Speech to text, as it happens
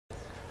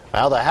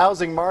Now the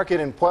housing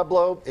market in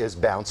Pueblo is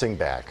bouncing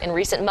back. In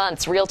recent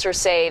months, realtors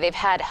say they've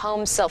had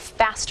homes sell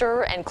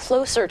faster and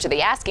closer to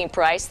the asking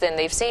price than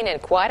they've seen in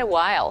quite a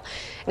while.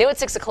 New at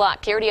 6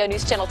 o'clock, KRDO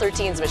News Channel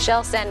 13's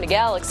Michelle San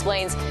Miguel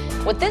explains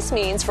what this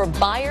means for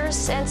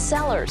buyers and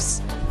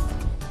sellers.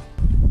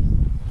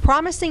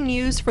 Promising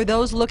news for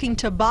those looking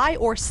to buy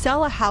or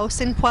sell a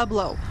house in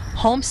Pueblo.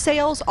 Home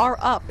sales are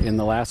up. In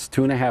the last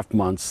 2.5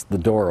 months, the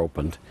door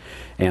opened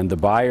and the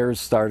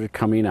buyers started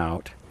coming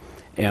out.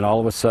 And all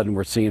of a sudden,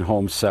 we're seeing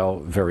homes sell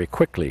very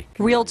quickly.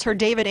 Realtor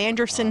David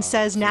Anderson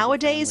says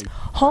nowadays,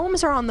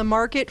 homes are on the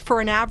market for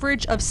an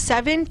average of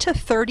 7 to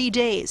 30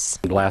 days.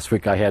 Last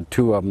week, I had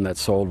 2 of them that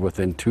sold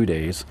within 2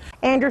 days.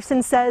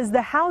 Anderson says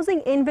the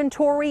housing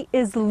inventory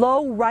is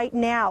low right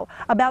now.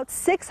 About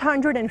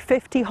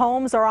 650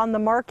 homes are on the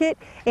market.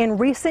 In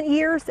recent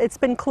years, it's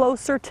been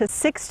closer to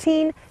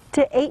 1,600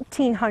 to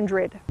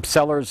 1,800.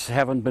 Sellers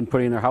haven't been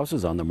putting their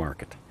houses on the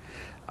market.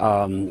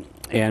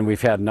 And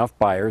we've had enough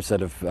buyers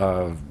that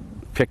have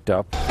picked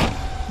up.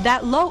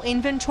 That low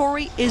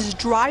inventory is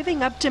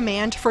driving up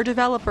demand for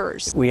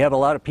developers. We have a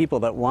lot of people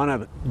that want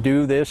to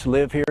do this,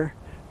 live here,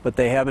 but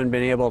they haven't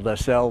been able to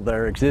sell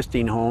their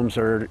existing homes,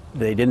 or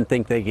they didn't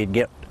think they could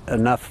get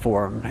enough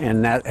for them,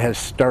 and that has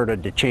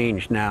started to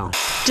change now.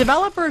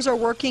 Developers are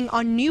working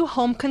on new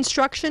home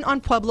construction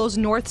on Pueblo's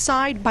north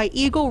side by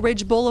Eagle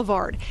Ridge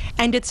Boulevard,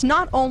 and it's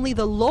not only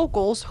the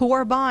locals who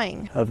are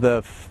buying. Of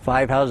the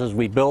 5 houses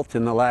we built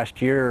in the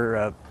last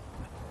year,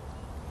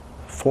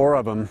 4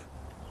 of them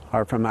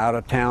are from out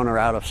of town or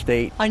out of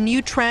state. A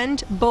new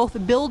trend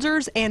both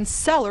builders and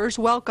sellers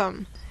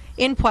welcome.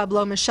 In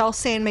Pueblo, Michelle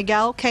San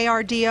Miguel,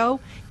 KRDO,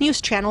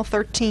 News Channel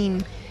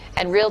 13.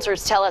 And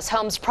realtors tell us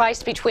homes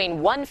priced between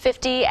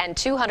 $150,000 and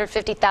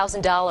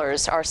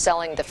 $250,000 are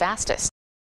selling the fastest.